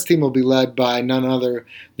defense team will be led by none other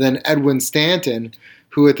than Edwin Stanton,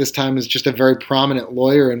 who at this time is just a very prominent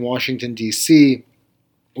lawyer in Washington, D.C.,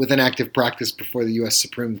 with an active practice before the U.S.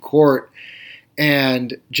 Supreme Court,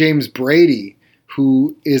 and James Brady,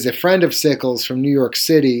 who is a friend of Sickles from New York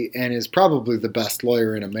City and is probably the best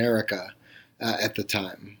lawyer in America at the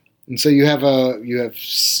time. And so you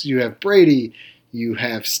have Brady, you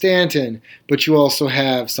have Stanton, but you also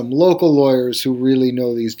have some local lawyers who really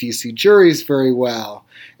know these D.C. juries very well.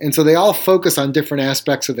 And so they all focus on different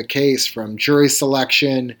aspects of the case, from jury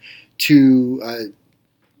selection to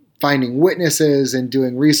finding witnesses and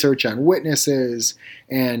doing research on witnesses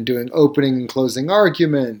and doing opening and closing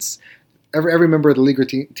arguments. Every member of the legal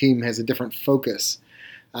team has a different focus.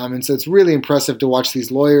 And so it's really impressive to watch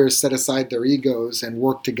these lawyers set aside their egos and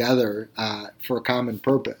work together for a common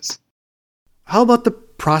purpose. How about the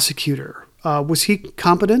prosecutor? Was he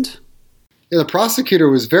competent? Yeah, the prosecutor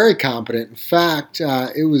was very competent. In fact,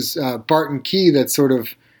 it was Barton Key that sort of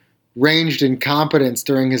ranged in competence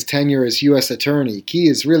during his tenure as U.S. Attorney. Key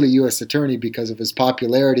is really U.S. Attorney because of his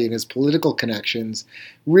popularity and his political connections,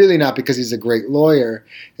 really not because he's a great lawyer.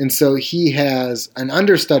 And so he has an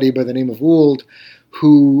understudy by the name of Ould,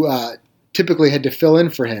 who typically had to fill in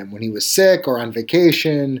for him when he was sick or on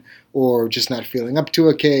vacation or just not feeling up to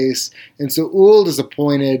a case. And so Ould is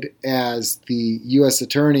appointed as the U.S.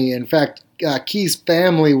 Attorney. In fact, Key's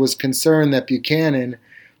family was concerned that Buchanan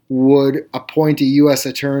would appoint a U.S.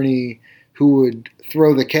 attorney who would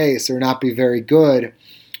throw the case or not be very good.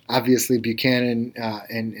 Obviously, Buchanan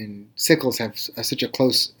and Sickles have such a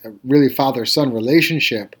close, really father-son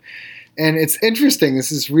relationship. And it's interesting.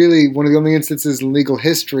 This is really one of the only instances in legal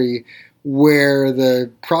history where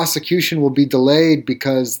the prosecution will be delayed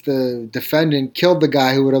because the defendant killed the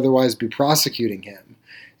guy who would otherwise be prosecuting him.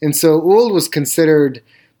 And so Ould was considered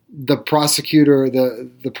the prosecutor,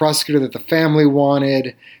 the prosecutor that the family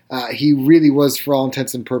wanted. He really was, for all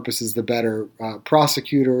intents and purposes, the better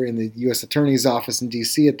prosecutor in the U.S. Attorney's Office in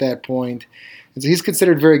D.C. at that point. And so he's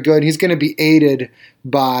considered very good. He's going to be aided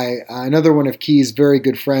by another one of Key's very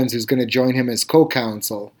good friends who's going to join him as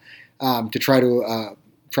co-counsel to try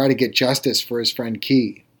to get justice for his friend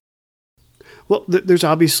Key. Well, there's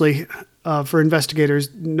obviously, for investigators,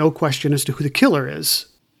 no question as to who the killer is.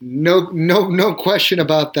 No question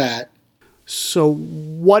about that. So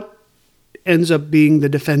what ends up being the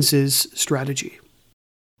defense's strategy?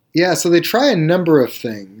 Yeah, so they try a number of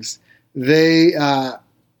things. They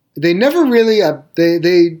never really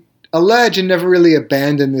they allege and never really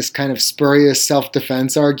abandon this kind of spurious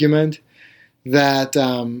self-defense argument that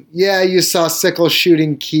you saw Sickles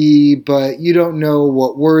shooting Key, but you don't know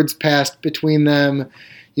what words passed between them.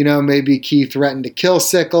 You know, maybe Key threatened to kill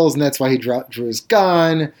Sickles, and that's why he drew his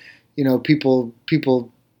gun. You know, people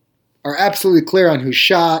are absolutely clear on who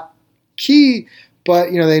shot Key,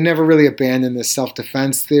 but, you know, they never really abandoned this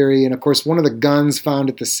self-defense theory. And, of course, one of the guns found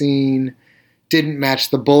at the scene didn't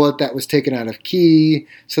match the bullet that was taken out of Key,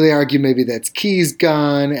 so they argue maybe that's Key's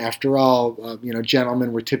gun. After all,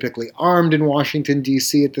 gentlemen were typically armed in Washington,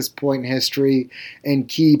 D.C. at this point in history, and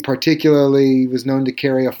Key particularly was known to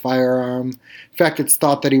carry a firearm. In fact, it's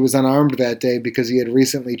thought that he was unarmed that day because he had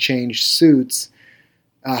recently changed suits,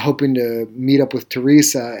 hoping to meet up with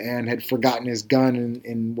Teresa, and had forgotten his gun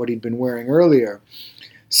in what he'd been wearing earlier.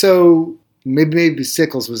 So maybe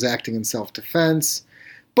Sickles was acting in self-defense.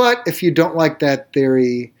 But if you don't like that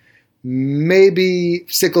theory, maybe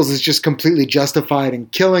Sickles is just completely justified in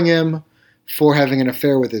killing him for having an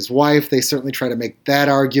affair with his wife. They certainly try to make that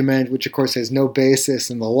argument, which of course has no basis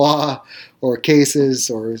in the law or cases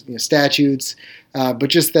or statutes, but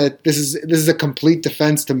just that this is a complete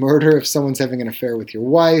defense to murder if someone's having an affair with your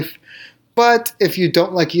wife. But if you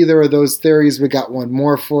don't like either of those theories, we got one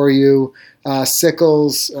more for you.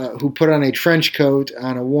 Sickles, who put on a trench coat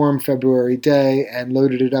on a warm February day and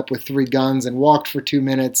loaded it up with 3 guns and walked for 2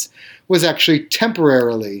 minutes, was actually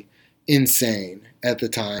temporarily insane at the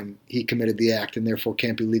time he committed the act and therefore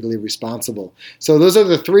can't be legally responsible. So those are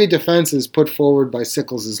the three defenses put forward by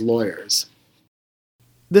Sickles' lawyers.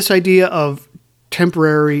 This idea of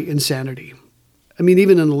temporary insanity, I mean,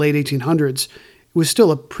 even in the late 1800s, it was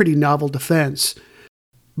still a pretty novel defense.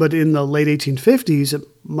 But in the late 1850s, it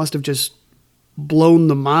must have just blown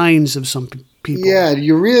the minds of some people. Yeah,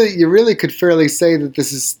 you really could fairly say that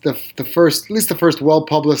this is the first, at least the first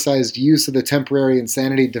well-publicized use of the temporary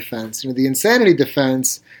insanity defense. The insanity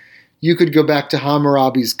defense, you could go back to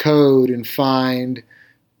Hammurabi's code and find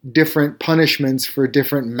different punishments for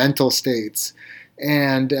different mental states.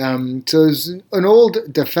 And so it's an old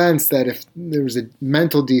defense that if there was a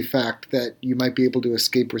mental defect that you might be able to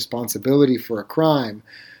escape responsibility for a crime.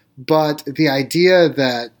 But the idea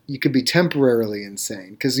that you could be temporarily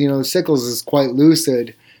insane, because, Sickles is quite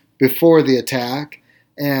lucid before the attack,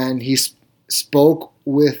 and he spoke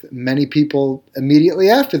with many people immediately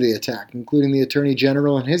after the attack, including the Attorney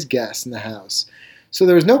General and his guests in the House. So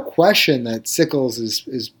there's no question that Sickles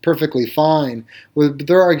is perfectly fine.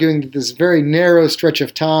 They're arguing that this very narrow stretch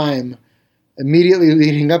of time immediately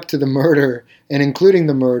leading up to the murder and including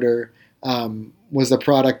the murder was the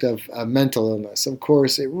product of a mental illness. Of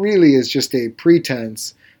course, it really is just a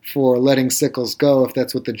pretense for letting Sickles go if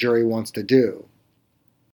that's what the jury wants to do.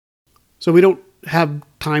 So we don't have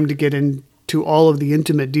time to get into all of the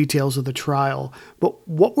intimate details of the trial, but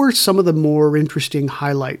what were some of the more interesting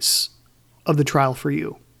highlights of the trial for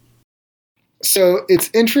you? So it's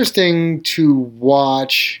interesting to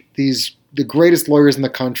watch the greatest lawyers in the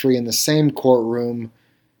country in the same courtroom,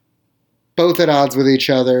 both at odds with each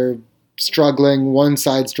other, struggling, one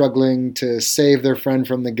side struggling to save their friend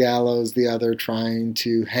from the gallows, the other trying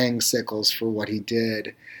to hang Sickles for what he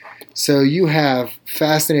did. So you have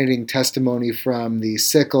fascinating testimony from the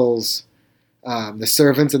Sickles, the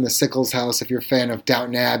servants in the Sickles house, if you're a fan of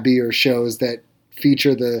Downton Abbey or shows that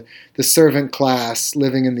feature the servant class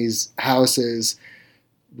living in these houses,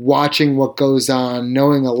 watching what goes on,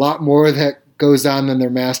 knowing a lot more that goes on than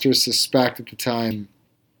their masters suspect at the time.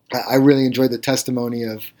 I really enjoyed the testimony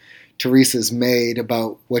of Teresa's maid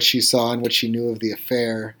about what she saw and what she knew of the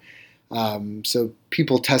affair. So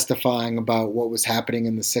people testifying about what was happening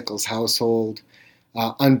in the Sickles household,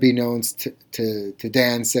 unbeknownst to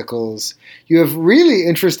Dan Sickles. You have really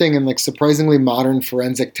interesting and surprisingly modern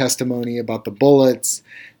forensic testimony about the bullets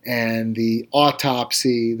and the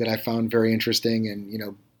autopsy that I found very interesting,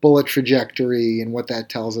 and bullet trajectory and what that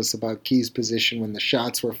tells us about Key's position when the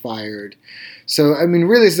shots were fired. So,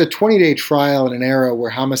 really, it's a 20-day trial in an era where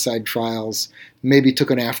homicide trials maybe took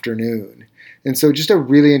an afternoon. And so just a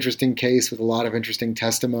really interesting case with a lot of interesting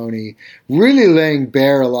testimony, really laying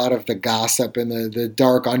bare a lot of the gossip and the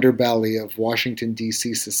dark underbelly of Washington,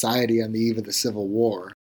 D.C. society on the eve of the Civil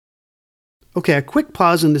War. Okay, a quick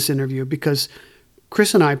pause in this interview because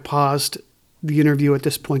Chris and I paused the interview at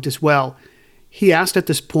this point as well. He asked at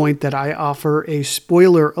this point that I offer a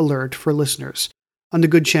spoiler alert for listeners, on the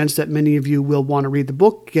good chance that many of you will want to read the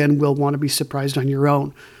book and will want to be surprised on your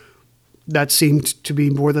own. That seemed to be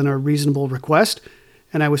more than a reasonable request,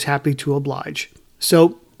 and I was happy to oblige.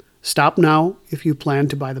 So stop now if you plan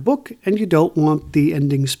to buy the book and you don't want the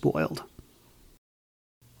ending spoiled.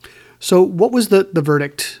 So what was the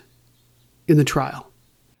verdict in the trial?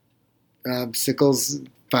 Sickles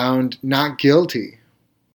found not guilty.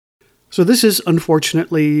 So this is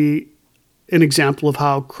unfortunately an example of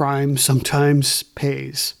how crime sometimes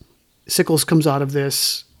pays. Sickles comes out of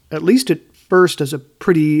this, at least at first, as a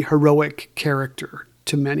pretty heroic character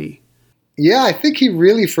to many. Yeah, I think he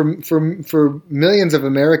really, for millions of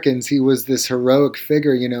Americans, he was this heroic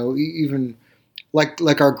figure. Even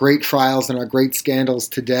like our great trials and our great scandals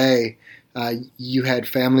today, you had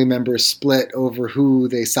family members split over who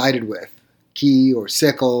they sided with, Key or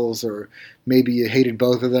Sickles, or maybe you hated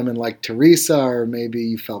both of them and liked Teresa, or maybe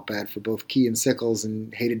you felt bad for both Key and Sickles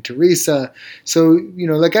and hated Teresa. So,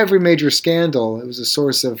 like every major scandal, it was a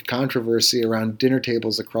source of controversy around dinner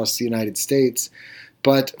tables across the United States.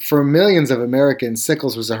 But for millions of Americans,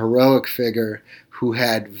 Sickles was a heroic figure who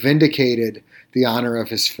had vindicated the honor of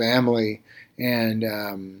his family and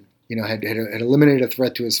had eliminated a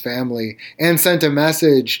threat to his family and sent a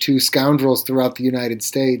message to scoundrels throughout the United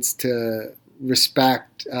States to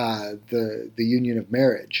respect the union of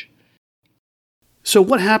marriage. So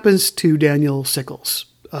what happens to Daniel Sickles?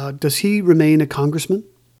 Does he remain a congressman?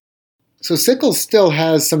 So Sickles still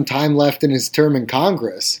has some time left in his term in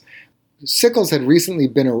Congress. Sickles had recently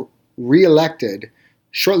been reelected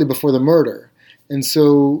shortly before the murder. And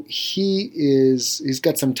so he's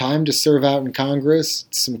got some time to serve out in Congress,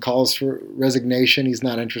 some calls for resignation. He's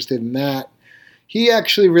not interested in that. he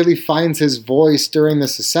actually really finds his voice during the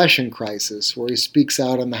secession crisis, where he speaks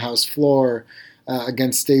out on the House floor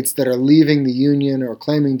against states that are leaving the Union or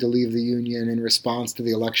claiming to leave the Union in response to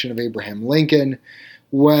the election of Abraham Lincoln.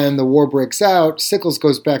 When the war breaks out, Sickles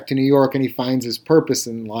goes back to New York and he finds his purpose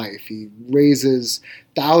in life. He raises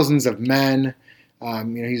thousands of men.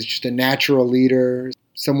 He's just a natural leader,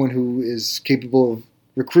 someone who is capable of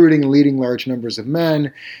recruiting and leading large numbers of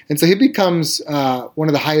men. And so he becomes one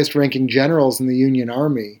of the highest ranking generals in the Union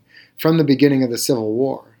Army from the beginning of the Civil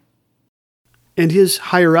War. And his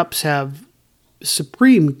higher-ups have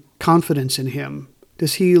supreme confidence in him.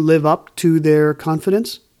 Does he live up to their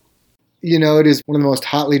confidence? It is one of the most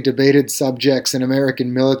hotly debated subjects in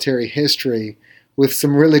American military history, with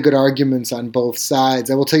some really good arguments on both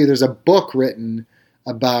sides. I will tell you, there's a book written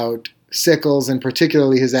about Sickles and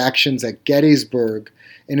particularly his actions at Gettysburg,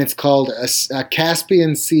 and it's called A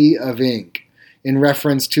Caspian Sea of Ink, in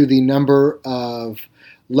reference to the number of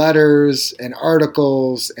letters and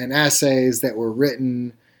articles and essays that were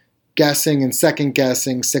written guessing and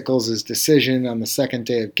second-guessing Sickles' decision on the second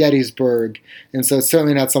day of Gettysburg. And so it's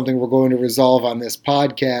certainly not something we're going to resolve on this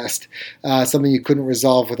podcast, something you couldn't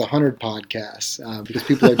resolve with 100 podcasts, because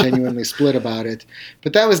people are genuinely split about it.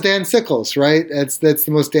 But that was Dan Sickles, right? That's the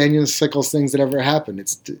most Daniel Sickles things that ever happened.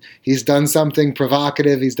 He's done something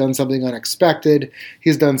provocative, he's done something unexpected,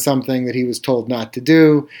 he's done something that he was told not to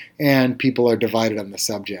do, and people are divided on the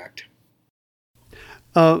subject.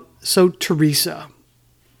 So Teresa,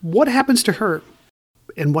 what happens to her,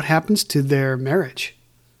 and what happens to their marriage?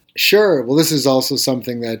 Sure. Well, this is also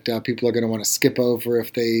something that people are going to want to skip over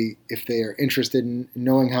if they are interested in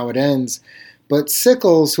knowing how it ends. But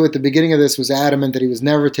Sickles, who at the beginning of this was adamant that he was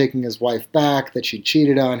never taking his wife back, that she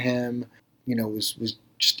cheated on him, was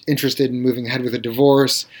just interested in moving ahead with a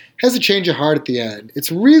divorce, has a change of heart at the end.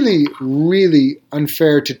 It's really, really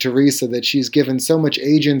unfair to Teresa that she's given so much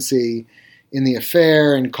agency in the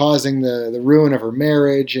affair and causing the ruin of her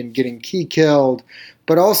marriage and getting Key killed,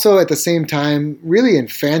 but also at the same time really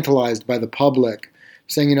infantilized by the public,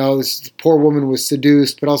 saying, this poor woman was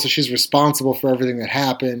seduced, but also she's responsible for everything that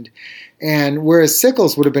happened. And whereas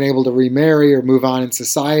Sickles would have been able to remarry or move on in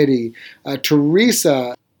society,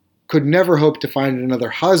 Teresa could never hope to find another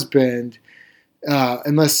husband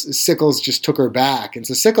unless Sickles just took her back. And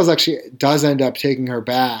so Sickles actually does end up taking her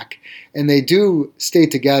back, and they do stay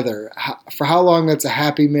together. For how long that's a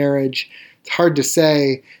happy marriage, it's hard to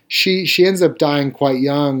say. She ends up dying quite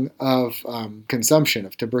young of consumption,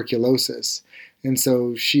 of tuberculosis. And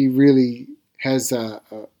so she really has a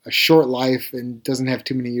short life and doesn't have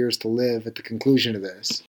too many years to live at the conclusion of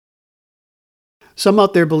this. Some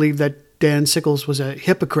out there believe that Dan Sickles was a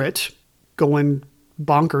hypocrite, going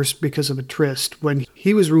bonkers because of a tryst when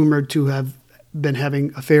he was rumored to have been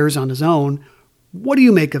having affairs on his own. What do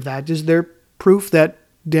you make of that? Is there proof that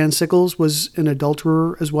Dan Sickles was an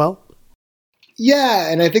adulterer as well?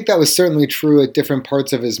 Yeah, and I think that was certainly true at different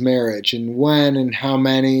parts of his marriage, and when and how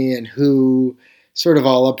many and who, sort of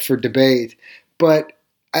all up for debate. But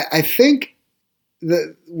I think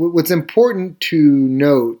that what's important to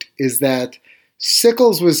note is that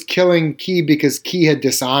Sickles was killing Key because Key had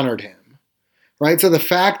dishonored him. Right? So the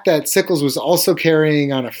fact that Sickles was also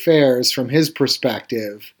carrying on affairs from his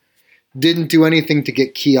perspective didn't do anything to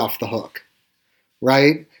get Key off the hook,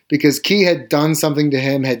 right? Because Key had done something to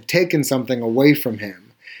him, had taken something away from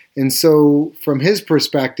him. And so from his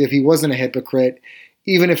perspective, he wasn't a hypocrite,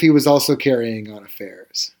 even if he was also carrying on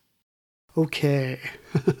affairs. Okay.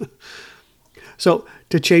 So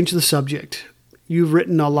to change the subject, you've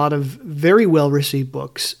written a lot of very well-received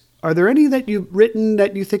books. Are there any that you've written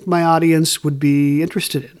that you think my audience would be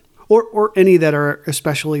interested in? Or any that are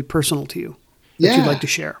especially personal to you that you'd like to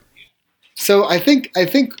share? So I think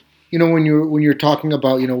when you're talking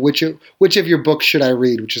about which of your books should I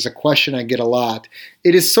read, which is a question I get a lot,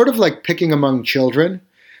 it is sort of like picking among children.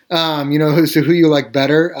 Who you like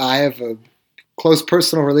better. I have a close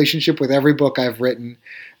personal relationship with every book I've written.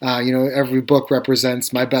 Every book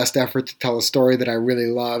represents my best effort to tell a story that I really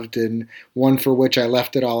loved and one for which I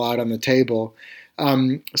left it all out on the table.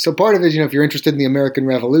 So part of it, if you're interested in the American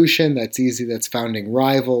Revolution, that's easy. That's Founding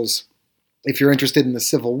Rivals. If you're interested in the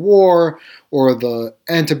Civil War or the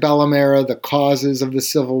antebellum era, the causes of the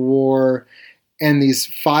Civil War, and these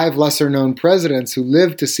 5 lesser-known presidents who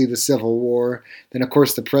lived to see the Civil War, then of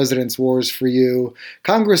course the President's War is for you.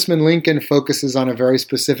 Congressman Lincoln focuses on a very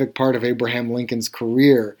specific part of Abraham Lincoln's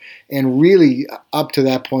career, and really up to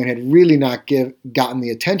that point had really not gotten the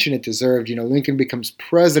attention it deserved. Lincoln becomes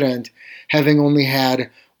president having only had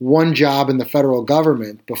one job in the federal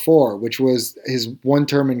government before, which was his one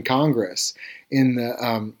term in Congress in the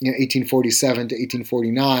 1847 to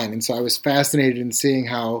 1849. And so I was fascinated in seeing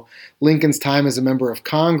how Lincoln's time as a member of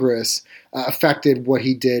Congress affected what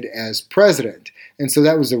he did as president. And so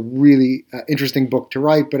that was a really interesting book to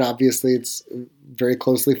write, but obviously it's very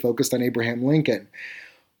closely focused on Abraham Lincoln.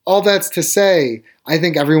 All that's to say, I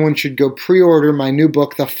think everyone should go pre-order my new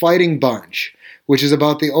book, The Fighting Bunch, which is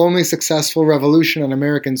about the only successful revolution on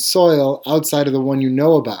American soil outside of the one you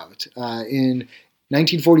know about. In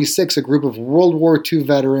 1946, a group of World War II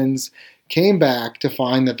veterans came back to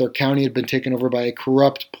find that their county had been taken over by a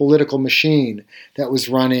corrupt political machine that was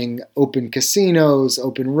running open casinos,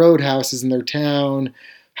 open roadhouses in their town,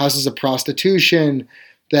 houses of prostitution,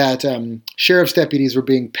 that sheriff's deputies were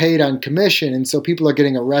being paid on commission, and so people are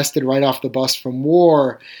getting arrested right off the bus from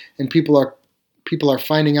war, and people are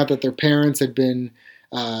finding out that their parents had been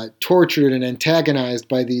tortured and antagonized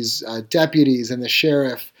by these deputies and the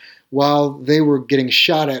sheriff while they were getting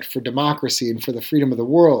shot at for democracy and for the freedom of the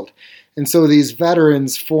world. And so these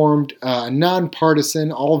veterans formed a nonpartisan,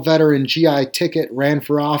 all-veteran GI ticket, ran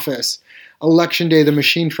for office. Election day, the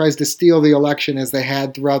machine tries to steal the election as they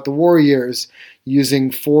had throughout the war years, using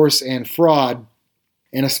force and fraud.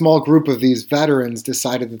 And a small group of these veterans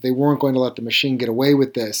decided that they weren't going to let the machine get away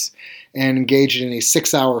with this and engaged in a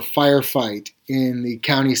 6-hour firefight in the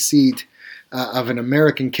county seat of an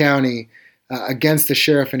American county against the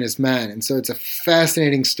sheriff and his men. And so it's a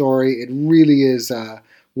fascinating story. It really is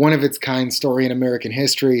one of its kind story in American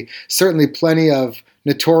history. Certainly plenty of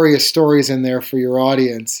notorious stories in there for your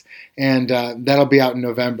audience. And that'll be out in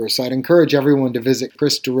November. So I'd encourage everyone to visit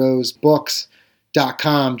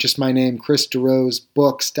ChrisDeRoseBooks.com, just my name,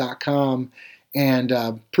 ChrisDeRoseBooks.com,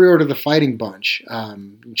 and pre-order The Fighting Bunch.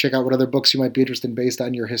 Check out what other books you might be interested in based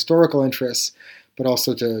on your historical interests, but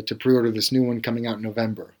also to pre-order this new one coming out in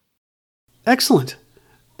November. Excellent.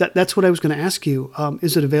 That's what I was going to ask you.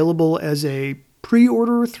 Is it available as a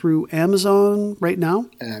pre-order through Amazon right now?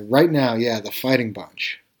 Right now, yeah, The Fighting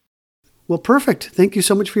Bunch. Well, perfect. Thank you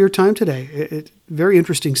so much for your time today. Very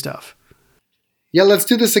interesting stuff. Yeah, let's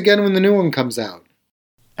do this again when the new one comes out.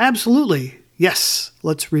 Absolutely. Yes,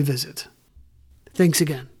 let's revisit. Thanks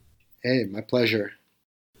again. Hey, my pleasure.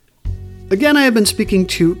 Again, I have been speaking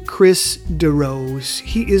to Chris DeRose.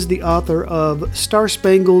 He is the author of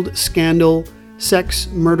Star-Spangled Scandal, Sex,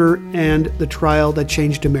 Murder, and the Trial That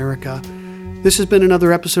Changed America. This has been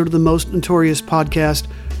another episode of the Most Notorious Podcast,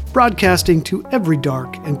 broadcasting to every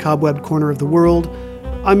dark and cobwebbed corner of the world.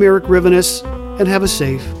 I'm Eric Rivenes, and have a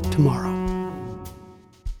safe tomorrow.